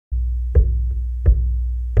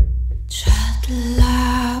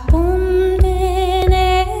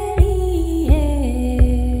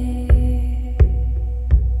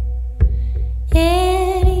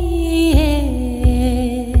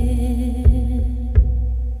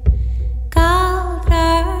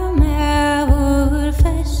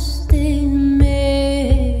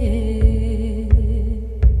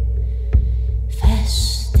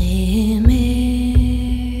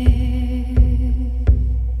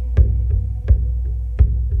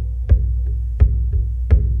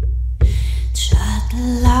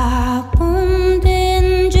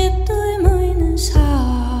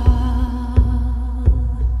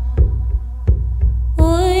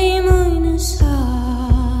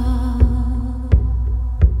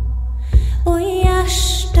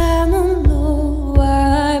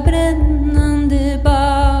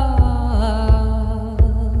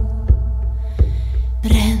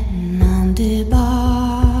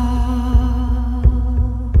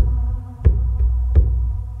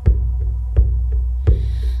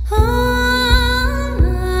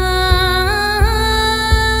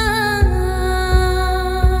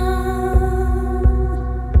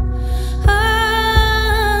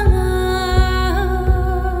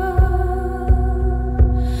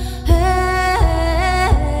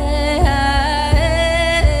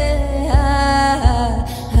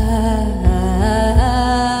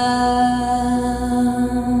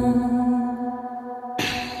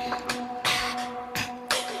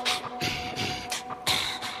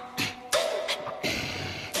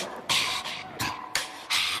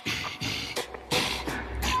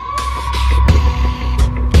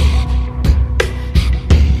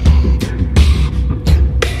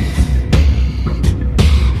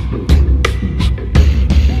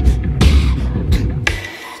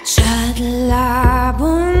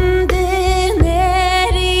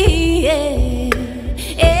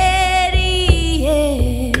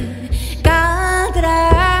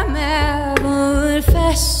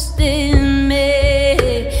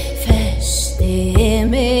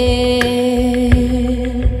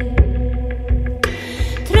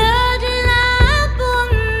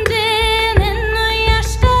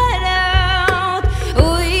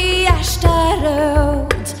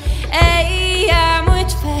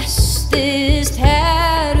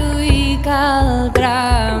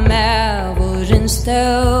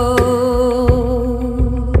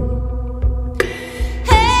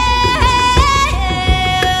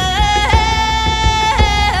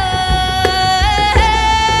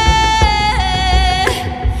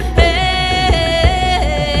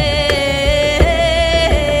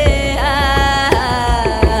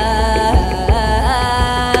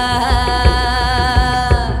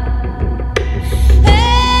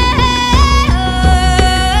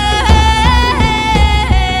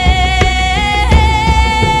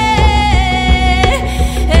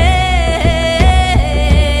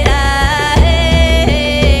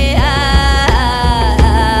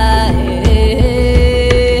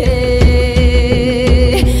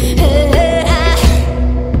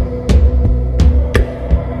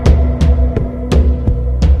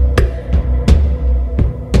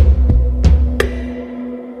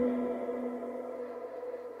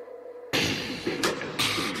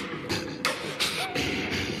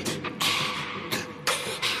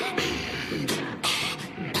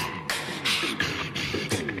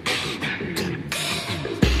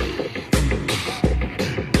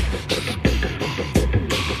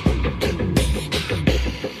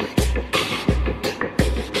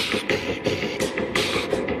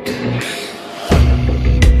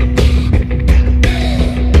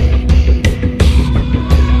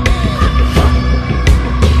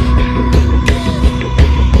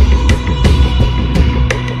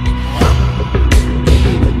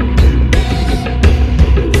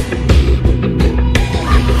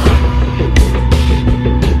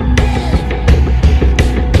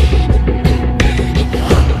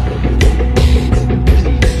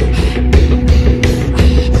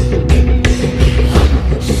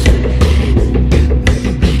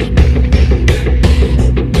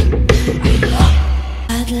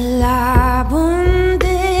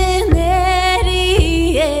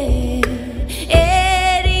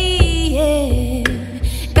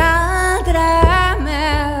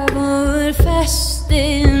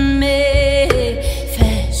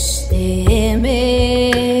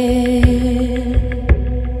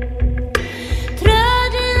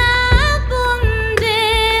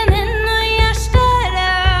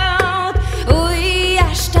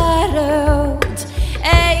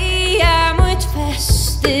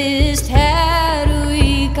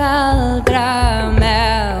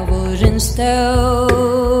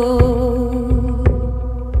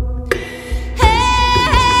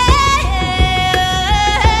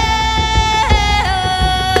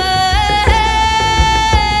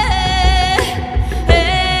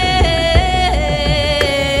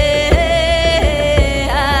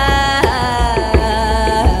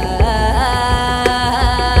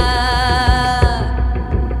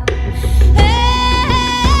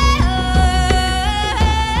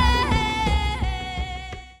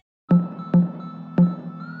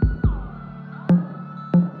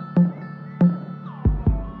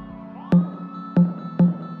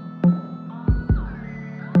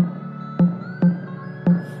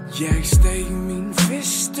Ég steig mín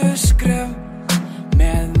fyrstu skref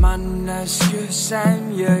með mannesku sem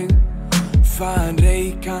ég fann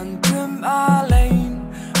reikandum alein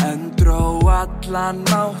en dró allan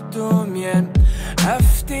mátt mér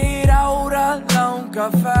eftir áralanga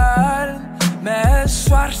ferð með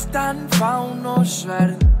svartan fán og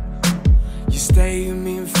sverð. Ég steig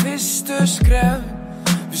mín fyrstu skref,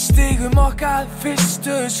 við stigum okkar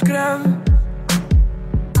fyrstu skref.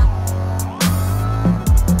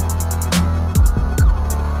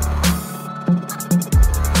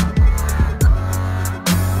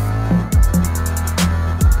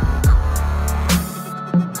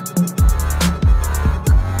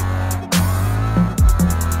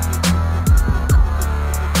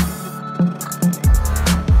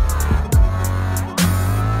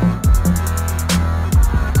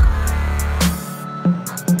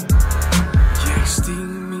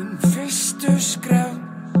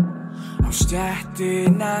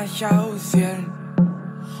 Stéttina hjá þér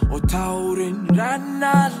og tárin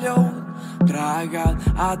renna ljóð dragað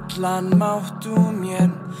allan mátt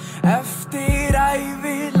mér eftir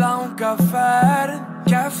ævi langa ferð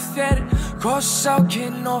gef þér koss á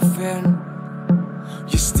kinn og fern.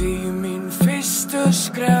 Ég stíg mín fyrstu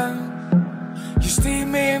skref, ég stíg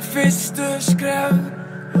mín fyrstu skref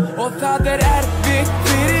og það erfitt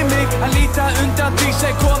fyrir mig að líta undan því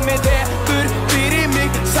sem komið hefur fyrir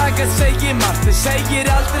mig. Saga segir margt, þið segir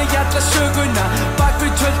aldrei alla söguna bak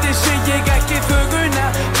við tjöldin sé ég ekki þöguna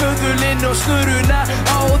böðulinn og snurruna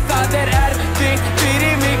og það erfitt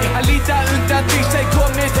fyrir mig að líta undan því sem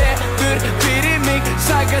komið hefur fyrir mig.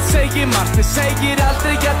 Saga segir margt, þið segir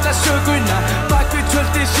aldrei alla söguna bak við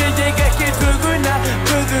tjöldin sé ég ekki þöguna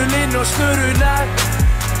böðulinn og snurruna.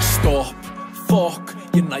 Stopp, fokk,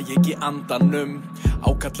 ég næ ekki andanum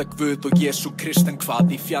ákalla Guð og Jesú Krist en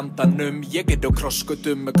hvað í fjandanum. Ég á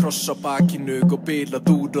krossgötum með kross á bakinu og bilað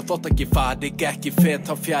úr og þótt ekki fari ekki fet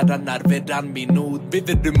þá fjara nærveran mín út.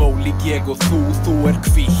 Við erum ólík ég og þú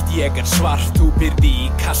hvítt, ég svart, þú byrði í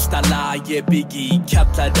kastala, ég byggi í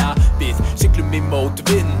kjallara. Við siglum í mót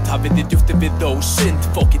vind, hafið þið djúpt við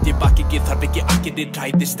ósynd. Fókið ég bakki ekki, þarf ekki akkirinn,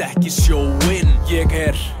 ræðist ekki sjóinn. Ég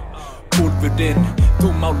úlfurinn,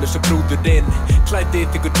 þú málaus og brúðurinn klæðið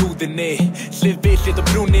þig trúðinni hlið við hlið á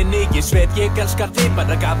brúninni. Ég sver ég elskar þig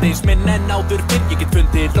bara aðeins minn en áður fyrr. Ég get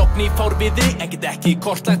fundið logn í fárviðri en get ekki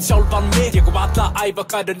kortlagt sjálfan mig. Ég alla æfa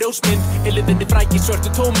hver ljósmynd eiliðinni fræk í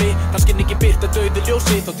svörtu tómi það skinn ekki byrta dauðu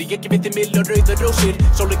ljósi þótt ég ekki viti milli og rauðar rósir.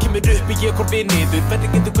 Sólin kemur upp ég horfi niður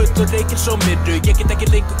verði getur gull og reykir svo myrru. Ég get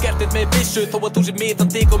ekki lengur gert þetta með vissu þó að þú sé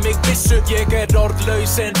miðan þig og mig vissu. Ég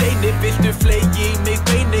orðlaus en reynir viltu flegi í mig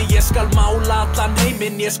beini. Ég skal mála allan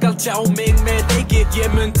heiminn, ég skal tjá mig með leiki.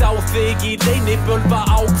 Ég mynd á þig í leini, bölva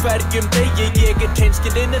á hverjum degi. Ég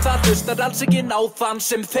hreinskilinn en það hlustar alls ekki á þann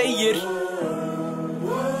sem þegir.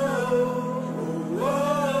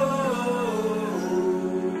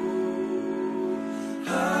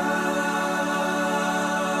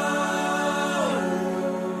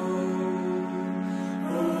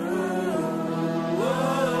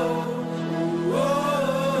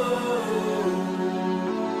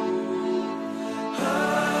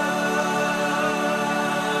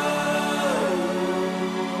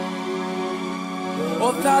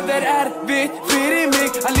 Og það erfitt fyrir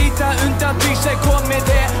mig að líta undan því sem komið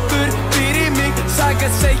hefur fyrir mig. Saga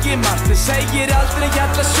segir margt, þið segir aldrei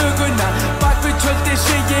alla söguna bak við tjöldin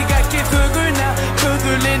sé ég ekki þöguna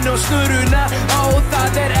böðulinn og snurruna og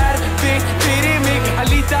það erfitt fyrir mig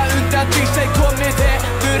að líta undan því sem komið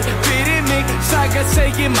hefur fyrir mig. Saga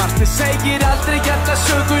segir margt, þið segir aldrei alla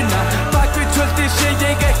söguna bak við tjöldin sé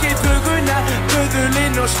ég ekki þöguna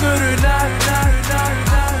böðulinn og snurruna.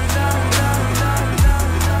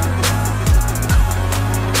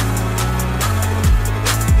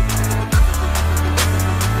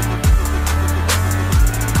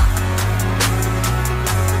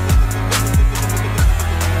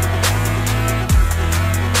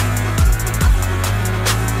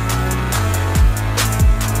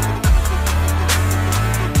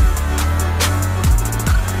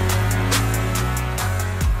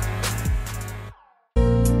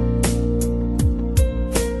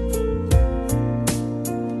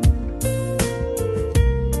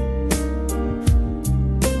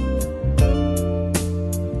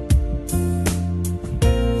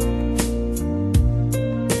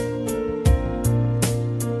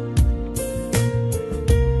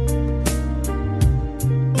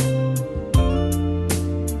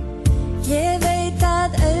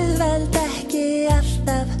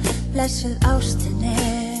 blessuð ástin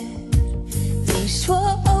því svo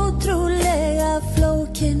ótrúlega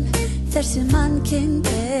flókin þessi mannkind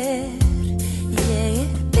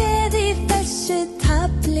Ég beð í þessu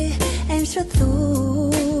tafli eins og þú.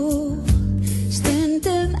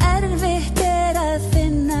 Stundum erfitt að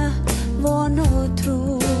finna von og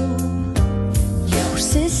trú.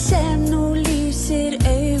 Ljósið sem nú lýsir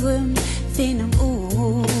augum þínum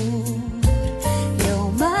úr.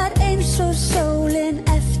 Ljómar eins og sólin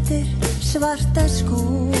eftir svarta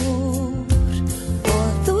skúr.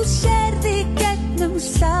 Og þú sérð í gegnum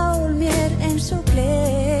sál mér eins og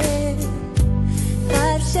gler.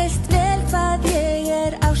 Þar sést vel hvað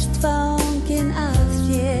ég ástfangin af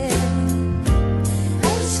þér.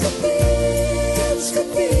 Elska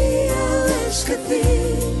þig, já, elska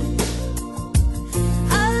þig.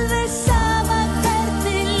 Alveg sama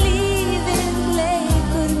hvernig lífið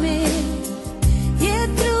leikur mig.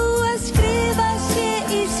 Ég trú að skrifa sé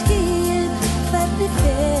í skýin hvernig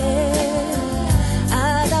fer.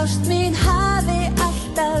 Að ást mín hafi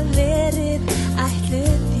alltaf verið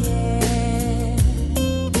ætluð þér.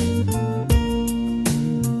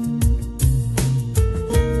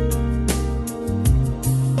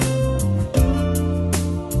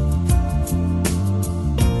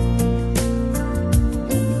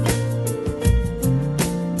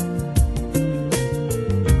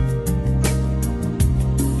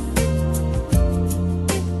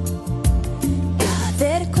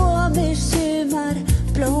 Það komið sumar,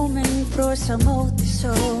 blómin brosa á móti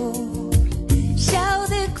sól.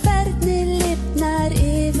 Sjáðu hvernig lifnar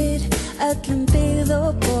yfir öllum byggð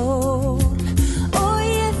og ból. Og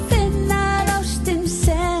ég finn að ástin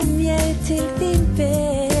sem ég til þín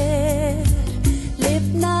ber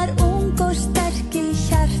lifnar ung og sterk í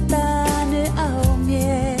hjartanu á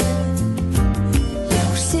mér.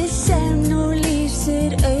 Ljósið sem nú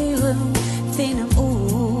lýsir augum þínum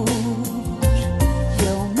úr.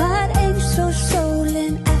 Ljómar eins og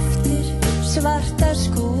sólin eftir svarta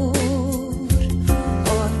skúr.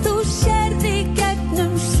 Og þú sérð í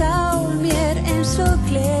gegnum sál mér eins og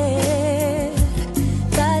gler.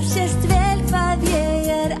 Þar sést vel hvað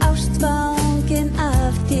ég ástfangin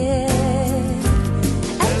af þér.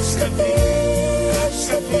 Elska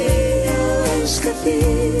þig, já, elska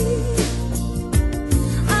þig.